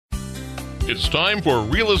It's time for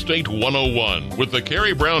Real Estate 101 with the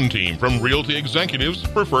Carrie Brown team from Realty Executives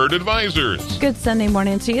Preferred Advisors. Good Sunday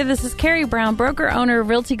morning to you. This is Carrie Brown, broker owner of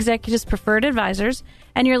Realty Executives Preferred Advisors,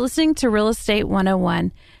 and you're listening to Real Estate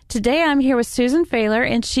 101. Today I'm here with Susan Fahler,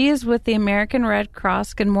 and she is with the American Red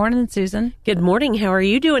Cross. Good morning, Susan. Good morning. How are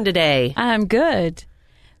you doing today? I'm good.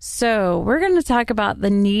 So we're going to talk about the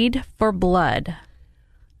need for blood.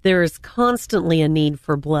 There is constantly a need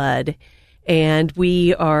for blood, and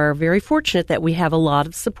we are very fortunate that we have a lot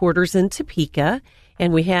of supporters in Topeka,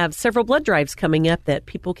 and we have several blood drives coming up that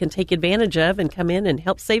people can take advantage of and come in and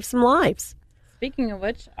help save some lives. Speaking of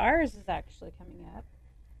which, ours is actually coming up,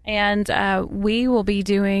 and we will be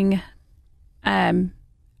doing, has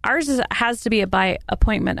to be by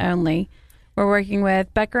appointment only. We're working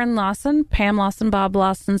with Becker and Lawson, Pam Lawson, Bob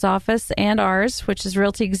Lawson's office, and ours, which is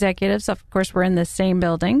Realty Executives. Of course, we're in the same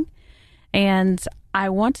building. And I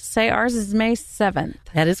want to say ours is May 7th.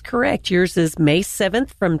 That is correct. Yours is May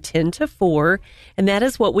 7th from 10 to 4. And that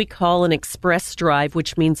is what we call an express drive,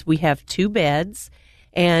 which means we have 2 beds.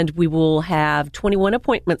 And we will have 21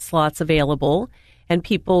 appointment slots available. And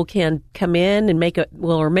people can come in and make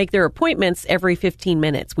their appointments every 15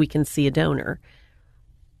 minutes. We can see a donor.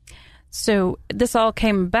 So this all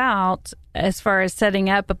came about as far as setting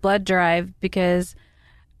up a blood drive because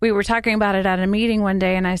we were talking about it at a meeting one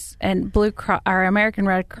day, and Blue Cross, our American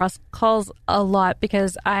Red Cross, calls a lot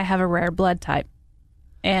because I have a rare blood type,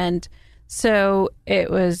 and so it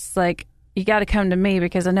was like, you got to come to me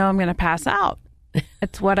because I know I'm going to pass out.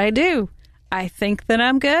 It's what I do. I think that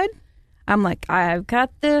I'm good. I'm like, I've got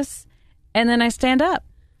this, and then I stand up,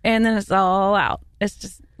 and then it's all out. It's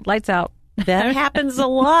just lights out. That happens a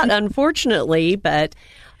lot, unfortunately, but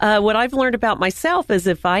what I've learned about myself is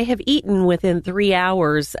if I have eaten within 3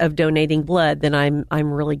 hours of donating blood, then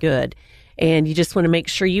I'm really good. And you just want to make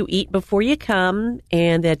sure you eat before you come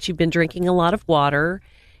and that you've been drinking a lot of water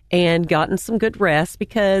and gotten some good rest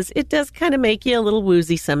because it does kind of make you a little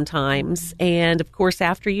woozy sometimes. And, of course,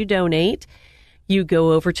 after you donate, you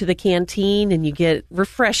go over to the canteen and you get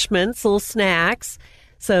refreshments, little snacks.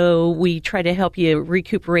 So we try to help you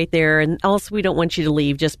recuperate there. And also, we don't want you to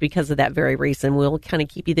leave just because of that very reason. We'll kind of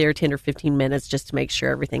keep you there 10 or 15 minutes just to make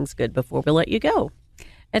sure everything's good before we let you go.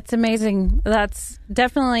 It's amazing. That's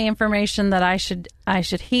definitely information that I should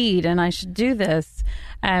heed, and I should do this.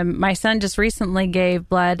 My son just recently gave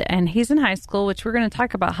blood, and he's in high school, which we're going to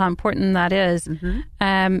talk about how important that is.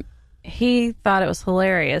 Mm-hmm. He thought it was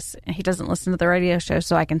hilarious. He doesn't listen to the radio show,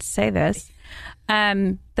 so I can say this,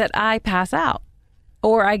 that I pass out.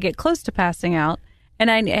 Or I get close to passing out, and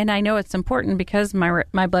I know it's important because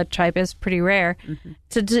my blood type is pretty rare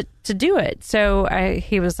to do it. So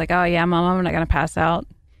he was like, "Oh yeah, Mom, I'm not going to pass out."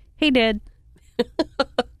 He did.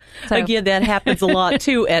 So. Again, that happens a lot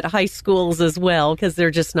too at high schools as well because they're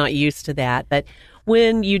just not used to that. But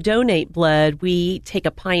when you donate blood, we take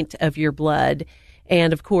a pint of your blood,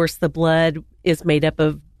 and of course, the blood is made up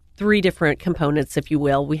of 3 different components, if you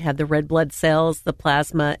will. We have the red blood cells, the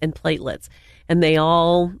plasma, and platelets. And they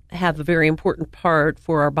all have a very important part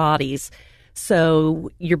for our bodies. So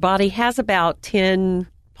your body has about 10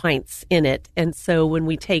 pints in it. And so when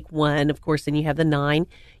we take one, of course, and you have the 9,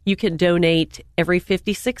 you can donate every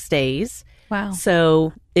 56 days. Wow.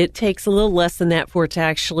 So it takes a little less than that for it to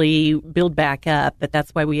actually build back up. But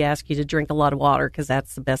that's why we ask you to drink a lot of water because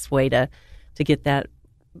that's the best way to get that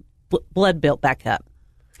blood built back up.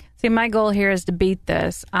 See, my goal here is to beat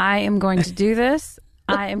this. I am going to do this.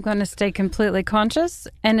 I am going to stay completely conscious,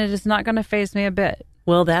 and it is not going to faze me a bit.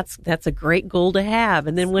 Well, that's a great goal to have.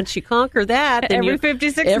 And then once you conquer that, then every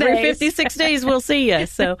 56 days we'll see you.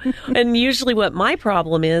 So, and usually what my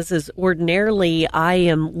problem is ordinarily I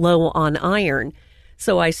am low on iron.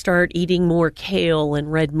 So I start eating more kale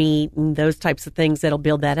and red meat and those types of things that'll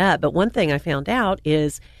build that up. But one thing I found out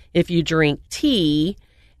is if you drink tea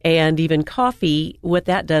and even coffee, what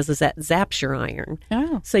that does is that zaps your iron.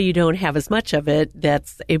 Oh. So you don't have as much of it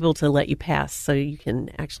that's able to let you pass so you can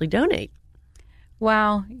actually donate.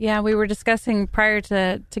 Wow. Yeah, we were discussing prior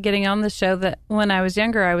to getting on the show that when I was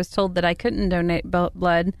younger, I was told that I couldn't donate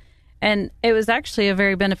blood. And it was actually a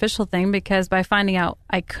very beneficial thing because by finding out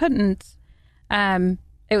I couldn't,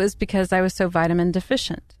 it was because I was so vitamin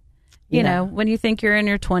deficient. You know, when you think you're in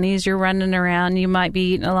your 20s, you're running around, you might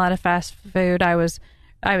be eating a lot of fast food. I was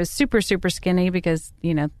super, super skinny because,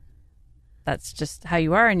 you know, that's just how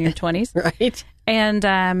you are in your 20s. Right.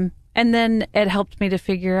 And then it helped me to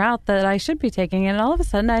figure out that I should be taking it. And all of a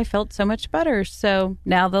sudden, I felt so much better. So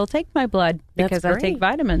now they'll take my blood because I take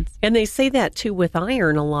vitamins. And they say that, too, with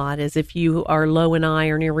iron a lot, is if you are low in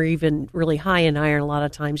iron or even really high in iron, a lot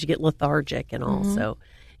of times you get lethargic and all. So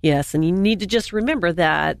Yes, and you need to just remember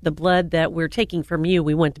that the blood that we're taking from you,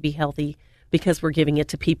 we want to be healthy because we're giving it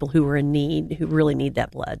to people who are in need, who really need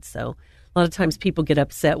that blood. So a lot of times people get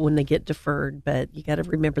upset when they get deferred, but you got to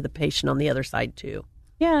remember the patient on the other side too.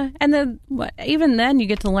 Yeah, and then even then you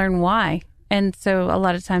get to learn why. And so a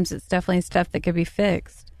lot of times it's definitely stuff that could be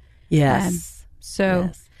fixed. Yes.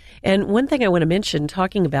 Yes. And one thing I want to mention,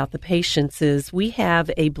 talking about the patients, is we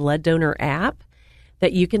have a blood donor app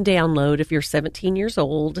that you can download if you're 17 years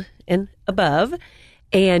old and above,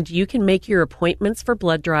 and you can make your appointments for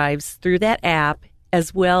blood drives through that app,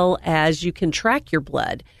 as well as you can track your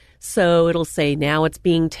blood. So it'll say now it's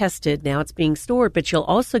being tested, now it's being stored, but you'll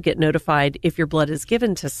also get notified if your blood is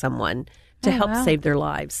given to someone to help save their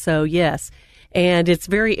lives. So yes. And it's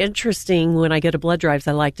very interesting when I go to blood drives.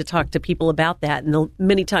 I like to talk to people about that. And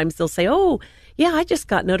many times they'll say, oh, yeah, I just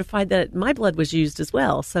got notified that my blood was used as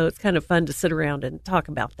well. So it's kind of fun to sit around and talk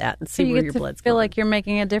about that and see where your blood's going. Feel like you're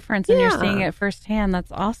making a difference and you're seeing it firsthand.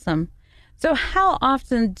 That's awesome. So how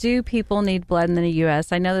often do people need blood in the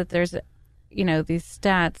U.S.? I know that there's these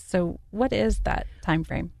stats. So what is that time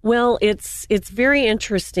frame? Well, it's very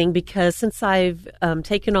interesting because since I've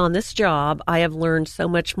taken on this job, I have learned so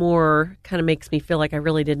much more. Kind of makes me feel like I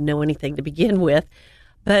really didn't know anything to begin with.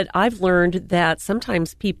 But I've learned that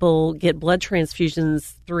sometimes people get blood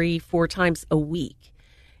transfusions 3-4 times a week.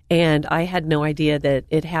 And I had no idea that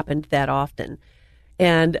it happened that often.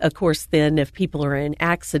 And, of course, then if people are in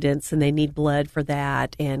accidents and they need blood for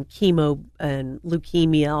that, and chemo and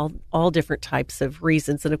leukemia, all different types of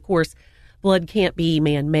reasons. And, of course, blood can't be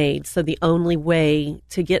man-made. So the only way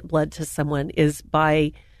to get blood to someone is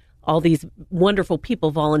by all these wonderful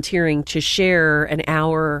people volunteering to share an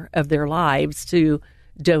hour of their lives to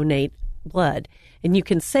donate blood. And you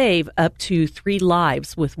can save up to 3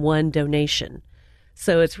 lives with one donation.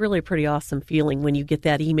 So it's really a pretty awesome feeling when you get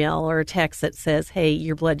that email or a text that says, hey,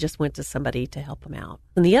 your blood just went to somebody to help them out.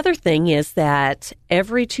 And the other thing is that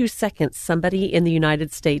every 2 seconds, somebody in the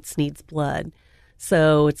United States needs blood.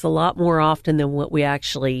 So it's a lot more often than what we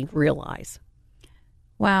actually realize.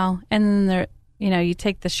 Wow. And then you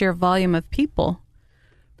take the sheer volume of people.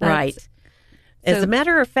 Right. As a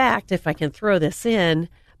matter of fact, if I can throw this in,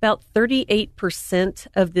 about 38%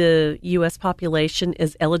 of the U.S. population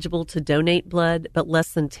is eligible to donate blood, but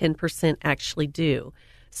less than 10% actually do.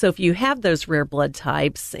 So if you have those rare blood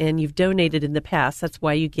types and you've donated in the past, that's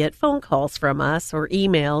why you get phone calls from us or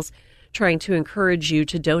emails trying to encourage you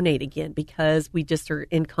to donate again, because we just are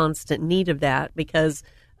in constant need of that because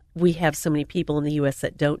we have so many people in the U.S.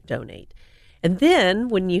 that don't donate. And then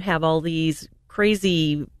when you have all these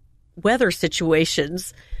crazy weather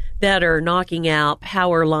situations that are knocking out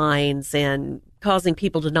power lines and causing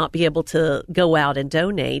people to not be able to go out and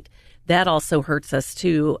donate, that also hurts us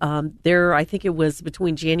too. I think it was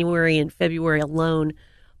between January and February alone,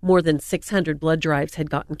 more than 600 blood drives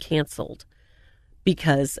had gotten canceled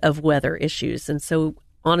because of weather issues. And so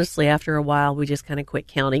honestly, after a while, we just kind of quit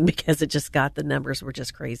counting because the numbers were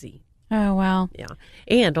just crazy. Oh, wow. Yeah.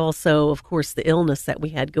 And also, of course, the illness that we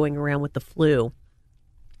had going around with the flu.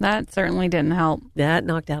 That certainly didn't help. That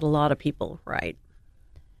knocked out a lot of people, right?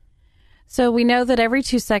 So we know that every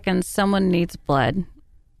 2 seconds someone needs blood.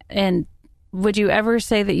 And would you ever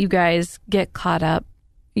say that you guys get caught up?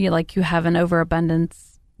 You have an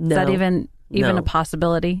overabundance? No. Is that even a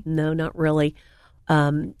possibility? No, not really.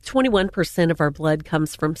 21% of our blood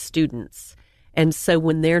comes from students. And so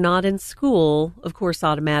when they're not in school, of course,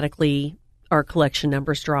 automatically our collection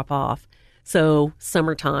numbers drop off. So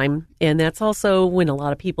summertime, and that's also when a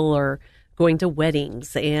lot of people are going to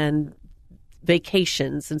weddings and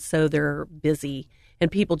vacations, and so they're busy,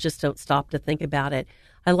 and people just don't stop to think about it.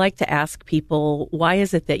 I like to ask people, why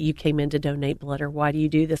is it that you came in to donate blood, or why do you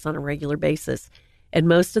do this on a regular basis? And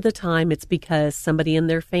most of the time, it's because somebody in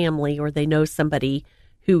their family or they know somebody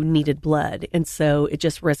who needed blood, and so it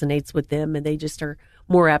just resonates with them, and they just are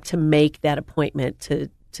more apt to make that appointment to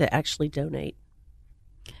actually donate.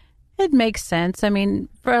 It makes sense. I mean,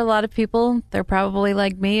 for a lot of people, they're probably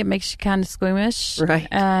like me. It makes you kind of squeamish. Right.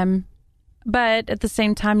 But at the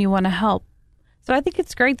same time, you want to help. So I think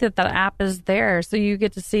it's great that the app is there so you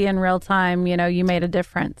get to see in real time, you made a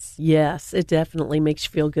difference. Yes, it definitely makes you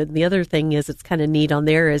feel good. And the other thing is it's kind of neat on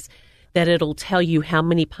there is that it'll tell you how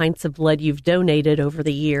many pints of blood you've donated over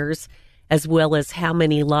the years, as well as how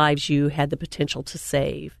many lives you had the potential to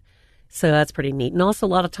save. So that's pretty neat. And also a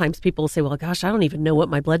lot of times people will say, well, gosh, I don't even know what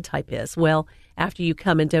my blood type is. Well, after you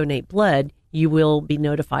come and donate blood, you will be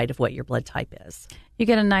notified of what your blood type is. You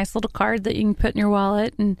get a nice little card that you can put in your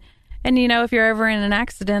wallet. And if you're ever in an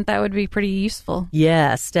accident, that would be pretty useful.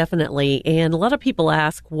 Yes, definitely. And a lot of people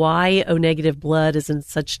ask why O-negative blood is in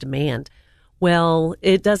such demand. Well,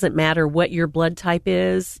 it doesn't matter what your blood type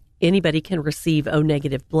is. Anybody can receive O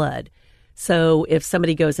negative blood. So if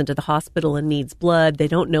somebody goes into the hospital and needs blood, they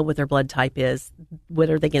don't know what their blood type is. What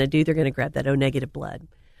are they going to do? They're going to grab that O negative blood.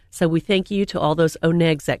 So we thank you to all those O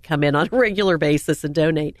negs that come in on a regular basis and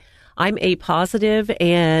donate. I'm A positive,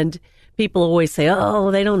 and people always say,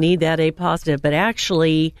 oh, they don't need that A positive. But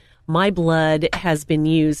actually, my blood has been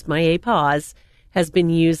used, my A pos has been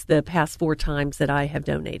used the past 4 times that I have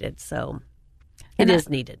donated. So it is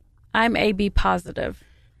needed. I'm AB positive.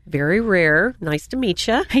 Very rare. Nice to meet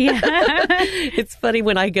you. Yeah. It's funny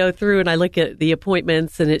when I go through and I look at the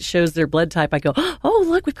appointments and it shows their blood type. I go, oh,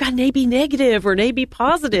 look, we've got an AB negative or an AB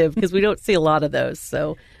positive, because we don't see a lot of those.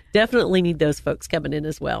 So definitely need those folks coming in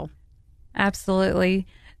as well. Absolutely.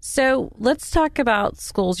 So let's talk about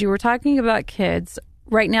schools. You were talking about kids.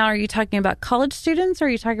 Right now, are you talking about college students, or are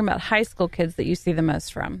you talking about high school kids that you see the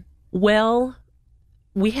most from? Well,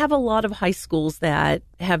 we have a lot of high schools that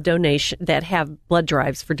have blood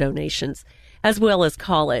drives for donations, as well as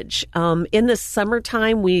college. In the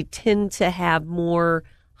summertime, we tend to have more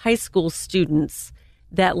high school students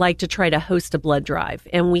that like to try to host a blood drive.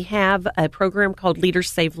 And we have a program called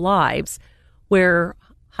Leaders Save Lives, where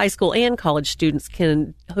high school and college students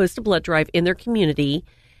can host a blood drive in their community,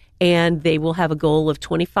 and they will have a goal of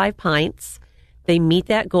 25 pints. They meet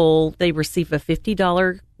that goal. They receive a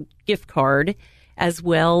 $50 gift card, as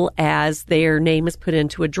well as their name is put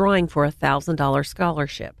into a drawing for a $1,000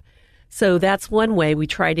 scholarship. So that's one way we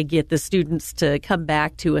try to get the students to come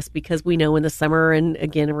back to us, because we know in the summer and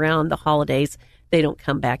again around the holidays, they don't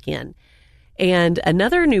come back in. And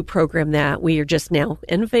another new program that we are just now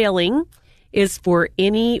unveiling is for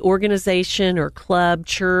any organization or club,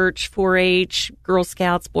 church, 4-H, Girl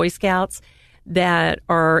Scouts, Boy Scouts that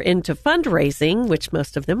are into fundraising, which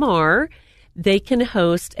most of them are. They can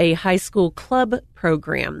host a high school club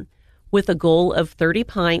program with a goal of 30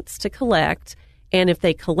 pints to collect. And if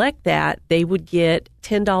they collect that, they would get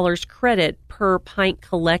 $10 credit per pint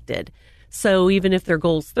collected. So even if their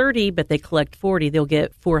goal's 30, but they collect 40, they'll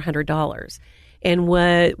get $400. And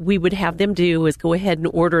what we would have them do is go ahead and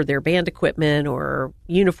order their band equipment or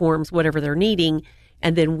uniforms, whatever they're needing,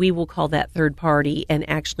 and then we will call that third party and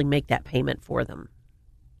actually make that payment for them.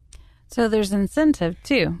 So there's incentive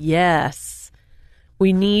too. Yes.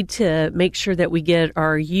 We need to make sure that we get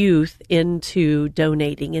our youth into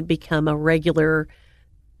donating and become a regular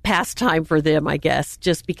pastime for them, I guess,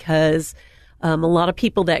 just because a lot of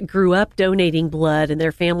people that grew up donating blood and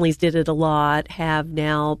their families did it a lot have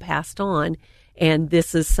now passed on. And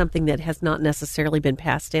this is something that has not necessarily been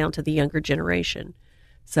passed down to the younger generation.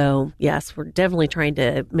 So, yes, we're definitely trying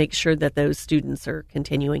to make sure that those students are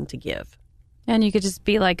continuing to give. And you could just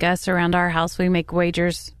be like us around our house. We make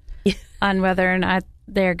wagers on whether or not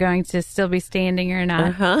they're going to still be standing or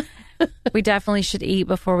not. Uh-huh. We definitely should eat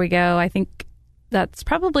before we go. I think that's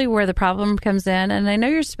probably where the problem comes in. And I know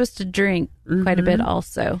you're supposed to drink quite a bit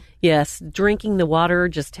also. Yes, drinking the water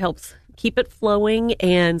just helps keep it flowing.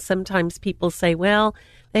 And sometimes people say, well,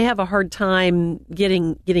 they have a hard time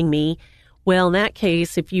getting me. Well, in that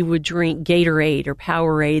case, if you would drink Gatorade or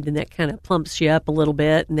Powerade, then that kind of plumps you up a little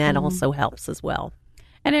bit, and that also helps as well.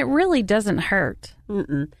 And it really doesn't hurt.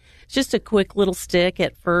 It's just a quick little stick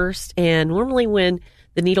at first, and normally when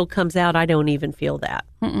the needle comes out, I don't even feel that.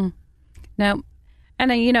 No.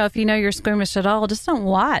 And, if you know you're squeamish at all, just don't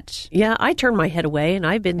watch. Yeah, I turn my head away, and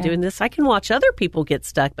I've been doing this. I can watch other people get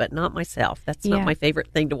stuck, but not myself. That's not my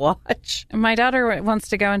favorite thing to watch. My daughter wants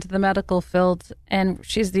to go into the medical field, and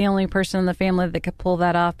she's the only person in the family that could pull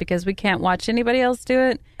that off, because we can't watch anybody else do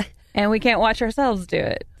it, and we can't watch ourselves do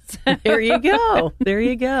it. So. There you go. There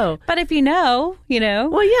you go. But if you know.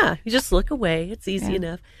 Well, yeah, you just look away. It's easy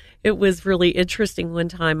enough. It was really interesting. One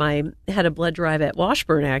time I had a blood drive at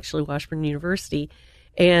Washburn University,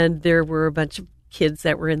 and there were a bunch of kids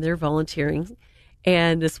that were in there volunteering.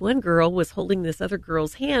 And this one girl was holding this other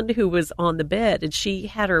girl's hand who was on the bed, and she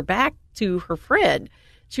had her back to her friend.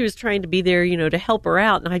 She was trying to be there, to help her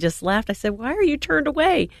out. And I just laughed. I said, why are you turned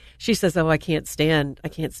away? She says, oh, I can't stand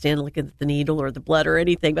looking at the needle or the blood or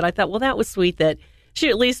anything. But I thought, well, that was sweet that she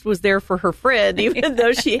at least was there for her friend, even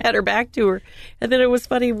though she had her back to her. And then it was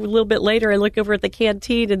funny, a little bit later, I look over at the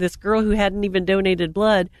canteen, and this girl who hadn't even donated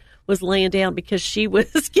blood was laying down because she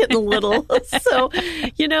was getting a little. So,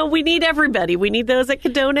 we need everybody. We need those that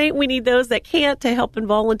can donate. We need those that can't to help and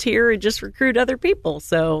volunteer and just recruit other people.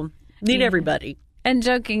 So need everybody. And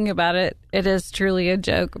joking about it, it is truly a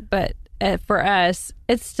joke. But for us,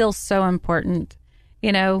 it's still so important.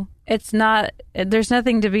 It's not, there's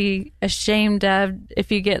nothing to be ashamed of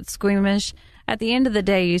if you get squeamish. At the end of the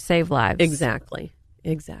day, you save lives.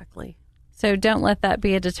 Exactly. So don't let that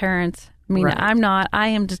be a deterrent. I mean, Right. I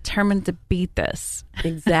am determined to beat this.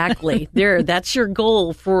 Exactly. That's your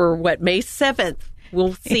goal for May 7th.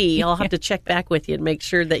 We'll see. I'll have to check back with you and make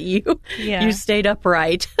sure that you stayed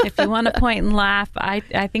upright. If you want to point and laugh, I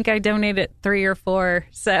think I donated 3 or 4.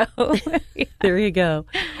 So There you go.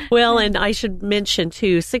 Well, and I should mention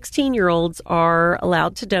too, 16-year-olds are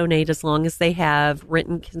allowed to donate as long as they have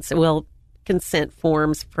written consent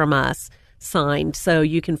forms from us signed. So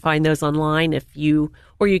you can find those online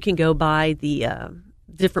or you can go by the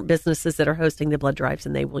different businesses that are hosting the blood drives,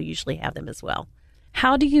 and they will usually have them as well.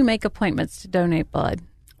 how do you make appointments to donate blood?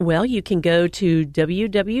 Well, you can go to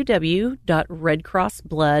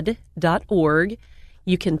www.redcrossblood.org.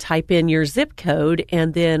 You can type in your zip code,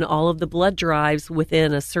 and then all of the blood drives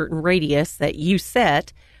within a certain radius that you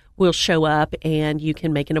set will show up, and you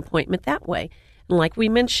can make an appointment that way. And like we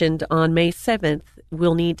mentioned, on May 7th,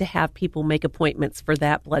 we'll need to have people make appointments for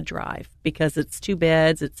that blood drive because it's 2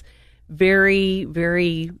 beds. It's very,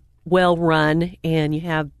 very well run, and you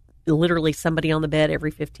have literally somebody on the bed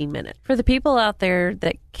every 15 minutes. For the people out there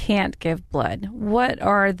that can't give blood, what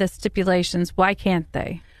are the stipulations? Why can't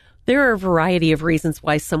they? There are a variety of reasons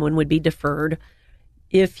why someone would be deferred.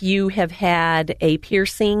 If you have had a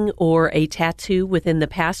piercing or a tattoo within the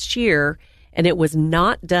past year and it was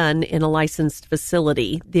not done in a licensed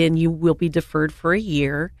facility, then you will be deferred for a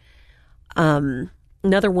year.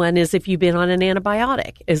 Another one is if you've been on an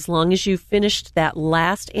antibiotic. As long as you finished that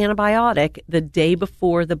last antibiotic the day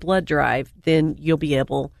before the blood drive, then you'll be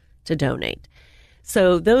able to donate.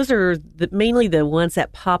 So those are mainly the ones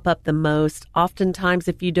that pop up the most. Oftentimes,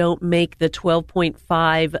 if you don't make the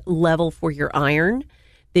 12.5 level for your iron,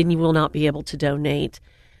 then you will not be able to donate.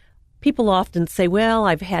 People often say, well,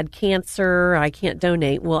 I've had cancer, I can't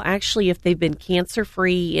donate. Well, actually, if they've been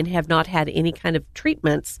cancer-free and have not had any kind of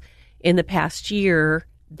treatments in the past year,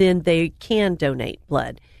 then they can donate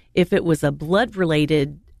blood. If it was a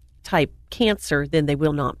blood-related type cancer, then they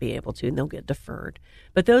will not be able to, and they'll get deferred.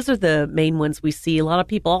 But those are the main ones we see. A lot of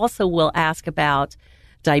people also will ask about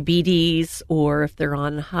diabetes, or if they're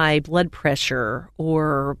on high blood pressure,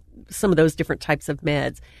 or some of those different types of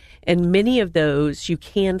meds. And many of those you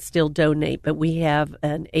can still donate, but we have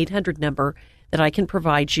an 800 number that I can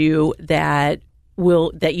provide you that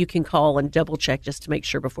you can call and double check just to make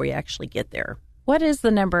sure before you actually get there. What is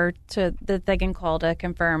the number that they can call to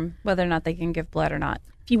confirm whether or not they can give blood or not?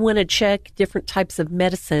 If you want to check different types of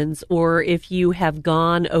medicines, or if you have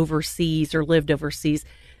gone overseas or lived overseas,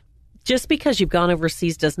 just because you've gone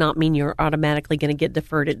overseas does not mean you're automatically going to get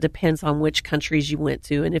deferred. It depends on which countries you went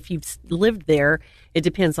to. And if you've lived there, it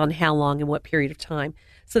depends on how long and what period of time.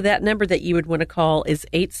 So that number that you would want to call is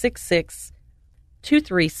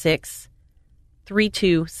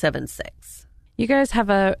 866-236-3276. You guys have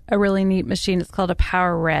a really neat machine. It's called a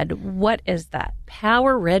Power Red. What is that?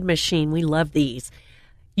 Power Red machine. We love these.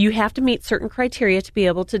 You have to meet certain criteria to be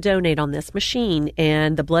able to donate on this machine,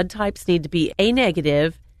 and the blood types need to be A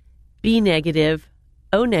negative, B negative,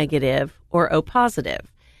 O negative, or O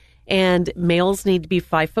positive. And males need to be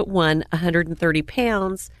 5'1", 130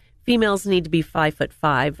 pounds. Females need to be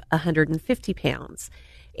 5'5", 150 pounds.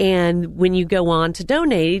 And when you go on to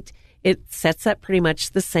donate, it sets up pretty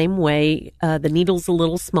much the same way. The needle's a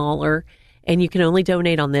little smaller, and you can only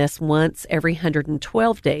donate on this once every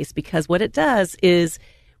 112 days, because what it does is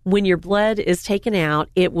when your blood is taken out,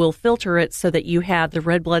 it will filter it so that you have the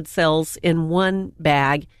red blood cells in one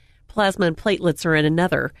bag, plasma and platelets are in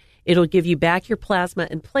another. It'll give you back your plasma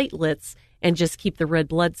and platelets and just keep the red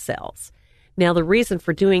blood cells. Now, the reason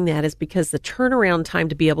for doing that is because the turnaround time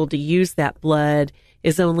to be able to use that blood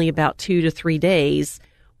is only about 2 to 3 days,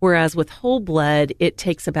 whereas with whole blood, it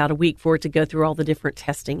takes about a week for it to go through all the different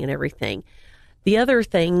testing and everything. The other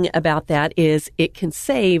thing about that is it can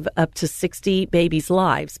save up to 60 babies'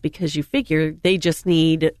 lives, because you figure they just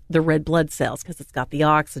need the red blood cells because it's got the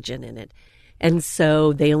oxygen in it. And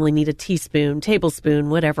so they only need a teaspoon, tablespoon,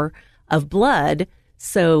 whatever, of blood.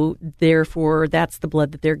 So therefore, that's the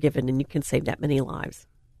blood that they're given, and you can save that many lives.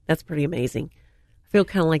 That's pretty amazing. I feel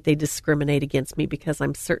kind of like they discriminate against me because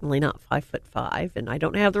I'm certainly not 5'5", and I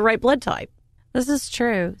don't have the right blood type. This is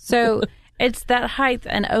true. So it's that height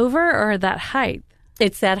and over, or that height?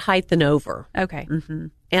 It's that height and over. Okay. Mm-hmm.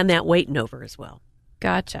 And that weight and over as well.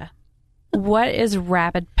 Gotcha. What is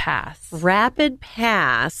Rapid Pass? Rapid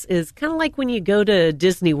Pass is kind of like when you go to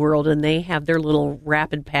Disney World and they have their little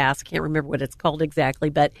Rapid Pass. I can't remember what it's called exactly,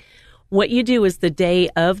 but what you do is the day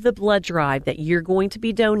of the blood drive that you're going to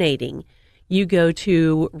be donating, you go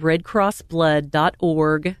to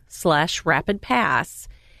redcrossblood.org/rapidpass,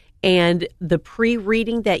 and the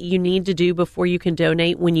pre-reading that you need to do before you can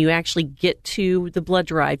donate, when you actually get to the blood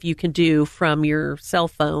drive, you can do from your cell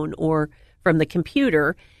phone or from the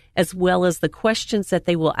computer, as well as the questions that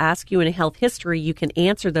they will ask you in a health history. You can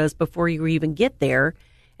answer those before you even get there,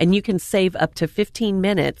 and you can save up to 15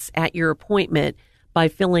 minutes at your appointment by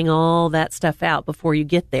filling all that stuff out before you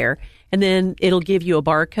get there. And then it'll give you a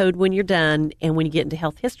barcode when you're done, and when you get into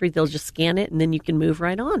health history, they'll just scan it, and then you can move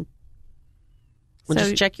right on. We'll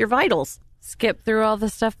just check your vitals. Skip through all the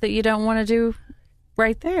stuff that you don't want to do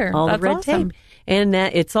right there. All That's the red awesome. tape. And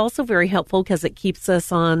that it's also very helpful because it keeps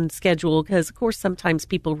us on schedule, because, of course, sometimes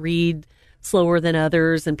people read slower than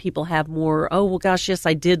others, and people have more, oh, well, gosh, yes,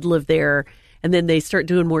 I did live there. And then they start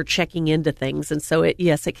doing more checking into things. And so, it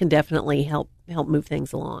can definitely help move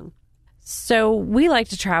things along. So we like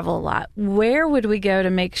to travel a lot. Where would we go to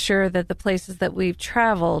make sure that the places that we've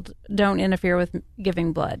traveled don't interfere with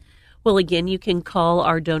giving blood? Well, again, you can call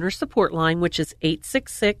our donor support line, which is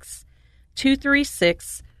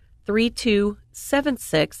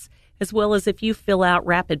 866-236-3276, as well as if you fill out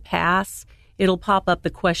Rapid Pass, it'll pop up the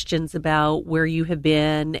questions about where you have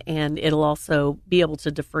been, and it'll also be able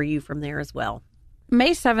to defer you from there as well.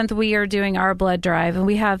 May 7th, we are doing our blood drive, and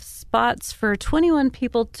we have spots for 21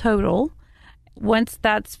 people total. Once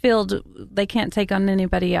that's filled, they can't take on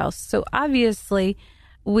anybody else. So obviously,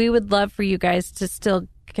 we would love for you guys to still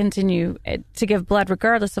continue to give blood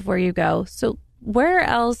regardless of where you go. So where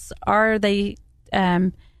else are they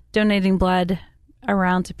donating blood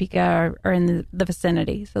around Topeka or in the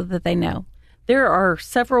vicinity so that they know? There are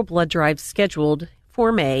several blood drives scheduled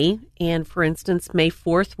for May, and for instance, May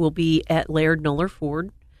 4th will be at Laird Noller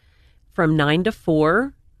Ford from 9 to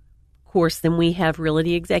 4. Of course, then we have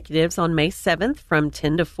Realty Executives on May 7th from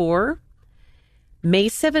 10 to 4. May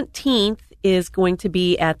 17th is going to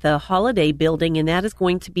be at the Holiday Building, and that is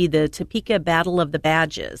going to be the Topeka Battle of the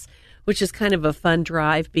Badges, which is kind of a fun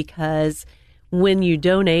drive because when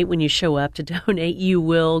you show up to donate, you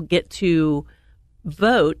will get to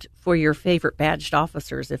vote for your favorite badged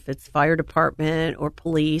officers, if it's fire department or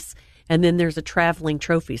police. And then there's a traveling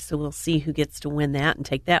trophy, so we'll see who gets to win that and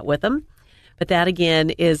take that with them. But that,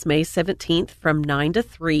 again, is May 17th from 9 to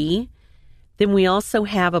 3. Then we also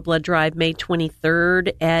have a blood drive May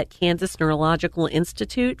 23rd at Kansas Neurological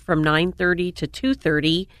Institute from 9:30 to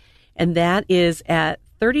 2:30, and that is at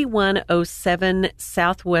 3107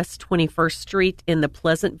 Southwest 21st Street in the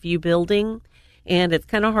Pleasant View Building. And it's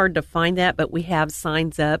kind of hard to find that, but we have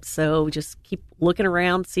signs up, so just keep looking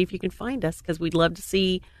around, see if you can find us, because we'd love to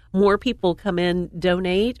see more people come in,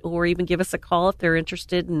 donate, or even give us a call if they're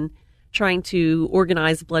interested in trying to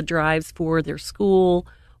organize blood drives for their school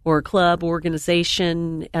or club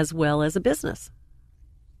organization, as well as a business.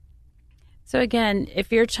 So again,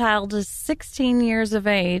 if your child is 16 years of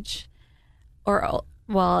age,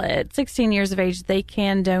 at 16 years of age, they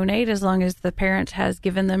can donate as long as the parent has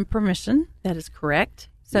given them permission. That is correct.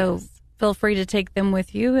 So yes. Feel free to take them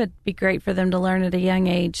with you. It'd be great for them to learn at a young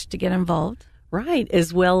age to get involved. Right,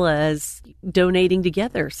 as well as donating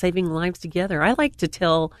together, saving lives together. I like to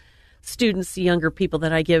tell students, younger people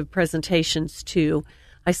that I give presentations to,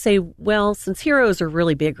 I say, well, since heroes are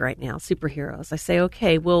really big right now, superheroes, I say,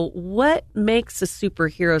 okay, well, what makes a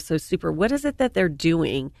superhero so super? What is it that they're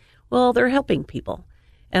doing? Well, they're helping people.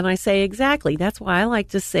 And I say, exactly. That's why I like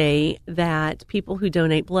to say that people who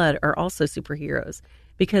donate blood are also superheroes,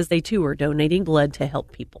 because they too are donating blood to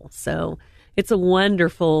help people. So it's a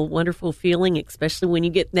wonderful, wonderful feeling, especially when you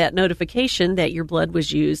get that notification that your blood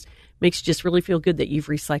was used. Makes you just really feel good that you've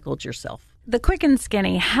recycled yourself. The quick and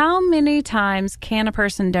skinny, how many times can a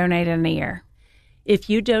person donate in a year? If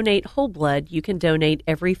you donate whole blood, you can donate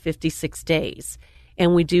every 56 days.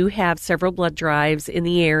 And we do have several blood drives in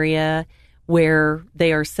the area where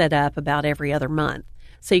they are set up about every other month.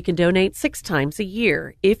 So you can donate 6 times a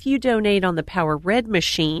year. If you donate on the Power Red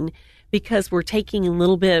machine, because we're taking a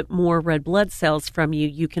little bit more red blood cells from you,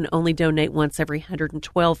 you can only donate once every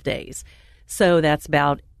 112 days. So that's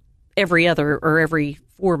about every other or every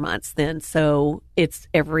 4 months then. So it's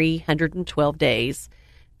every 112 days,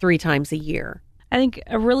 3 times a year. I think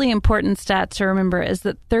a really important stat to remember is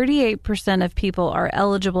that 38% of people are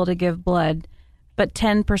eligible to give blood, but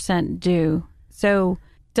 10% do. So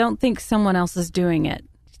don't think someone else is doing it.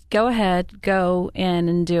 Go ahead, go in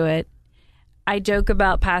and do it. I joke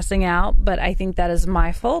about passing out, but I think that is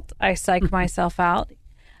my fault. I psych myself out.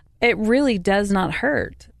 It really does not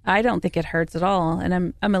hurt. I don't think it hurts at all,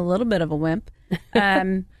 and I'm a little bit of a wimp.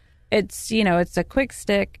 It's a quick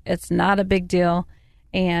stick. It's not a big deal,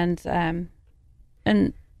 and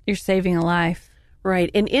you're saving a life.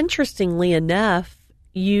 Right. And interestingly enough,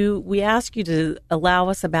 we ask you to allow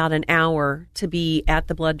us about an hour to be at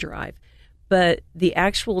the blood drive, but the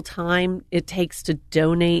actual time it takes to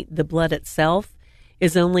donate the blood itself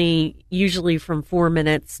is only usually from 4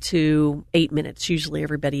 minutes to 8 minutes. Usually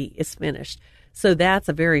everybody is finished. So that's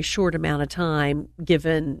a very short amount of time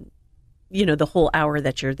given, the whole hour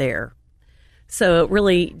that you're there. So it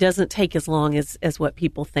really doesn't take as long as what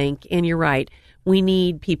people think. And you're right. We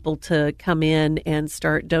need people to come in and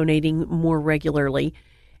start donating more regularly.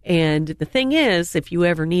 And the thing is, if you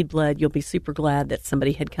ever need blood, you'll be super glad that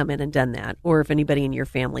somebody had come in and done that, or if anybody in your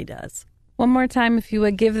family does. One more time, if you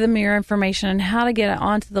would give them your information on how to get it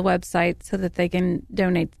onto the website so that they can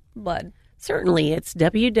donate blood. Certainly. It's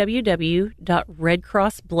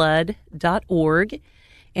www.redcrossblood.org.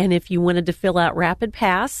 And if you wanted to fill out Rapid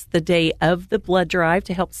Pass the day of the blood drive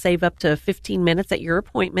to help save up to 15 minutes at your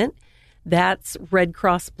appointment, that's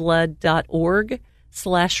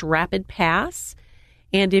redcrossblood.org/Rapid Pass.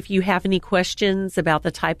 And if you have any questions about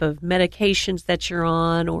the type of medications that you're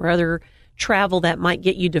on or other travel that might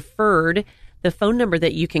get you deferred, the phone number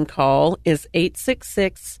that you can call is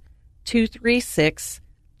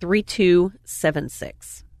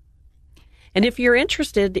 866-236-3276. And if you're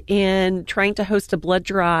interested in trying to host a blood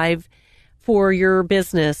drive for your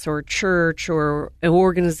business or church or an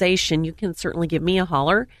organization, you can certainly give me a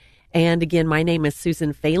holler. And again, my name is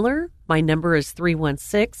Susan Fahler. My number is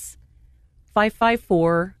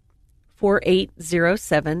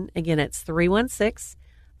 316-554-4807. Again, it's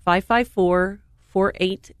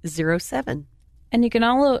 316-554-4807. And you can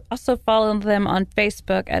also follow them on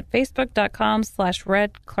Facebook at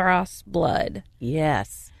facebook.com/redcrossblood.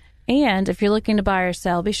 Yes. And if you're looking to buy or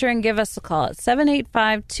sell, be sure and give us a call at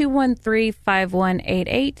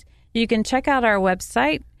 785-213-5188. You can check out our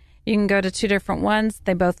website. You can go to two different ones.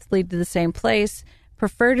 They both lead to the same place,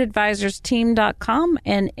 preferredadvisorsteam.com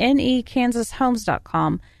and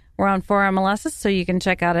nekansashomes.com. We're on 4 MLSs, so you can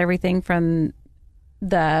check out everything from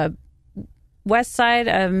the west side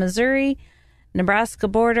of Missouri, Nebraska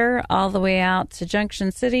border, all the way out to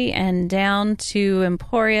Junction City and down to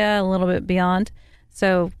Emporia, a little bit beyond.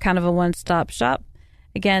 So kind of a one-stop shop.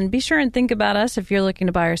 Again, be sure and think about us if you're looking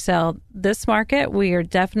to buy or sell. This market, we are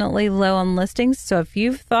definitely low on listings. So if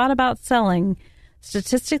you've thought about selling,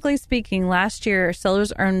 statistically speaking, last year,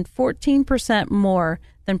 sellers earned 14% more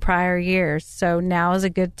than prior years. So now is a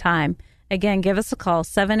good time. Again, give us a call,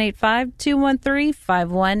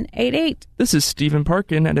 785-213-5188. This is Stephen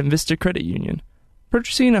Parkin at Invista Credit Union.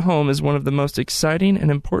 Purchasing a home is one of the most exciting and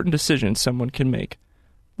important decisions someone can make.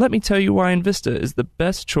 Let me tell you why Invista is the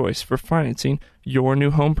best choice for financing your new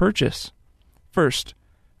home purchase. First,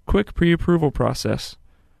 quick pre-approval process.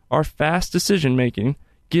 Our fast decision-making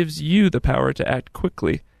gives you the power to act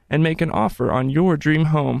quickly and make an offer on your dream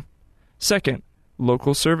home. Second,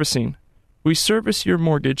 local servicing. We service your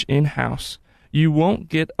mortgage in-house. You won't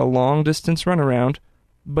get a long-distance runaround,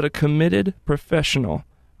 but a committed professional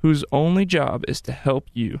whose only job is to help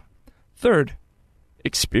you. Third,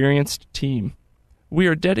 experienced team. We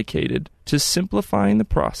are dedicated to simplifying the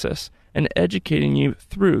process and educating you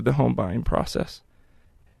through the home buying process.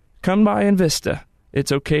 Come by Invista.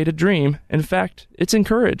 It's okay to dream. In fact, it's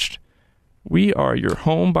encouraged. We are your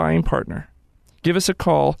home buying partner. Give us a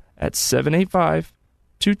call at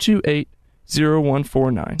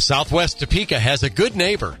 785-228-0149. Southwest Topeka has a good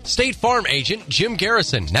neighbor. State Farm agent Jim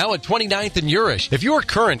Garrison, now at 29th and Urish. If your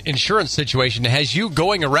current insurance situation has you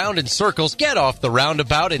going around in circles, get off the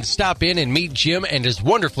roundabout and stop in and meet Jim and his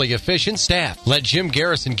wonderfully efficient staff. Let Jim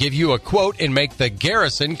Garrison give you a quote and make the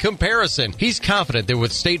Garrison comparison. He's confident that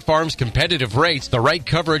with State Farm's competitive rates, the right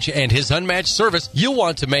coverage, and his unmatched service, you'll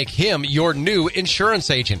want to make him your new insurance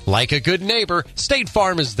agent. Like a good neighbor, State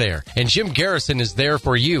Farm is there, and Jim Garrison is there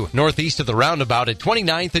for you, northeast of the roundabout at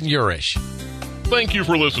 29th and Urish. Thank you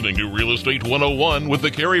for listening to Real Estate 101 with the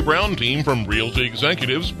Carrie Brown team from Realty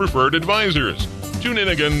Executives Preferred Advisors. Tune in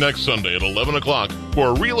again next Sunday at 11 o'clock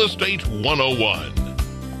for Real Estate 101.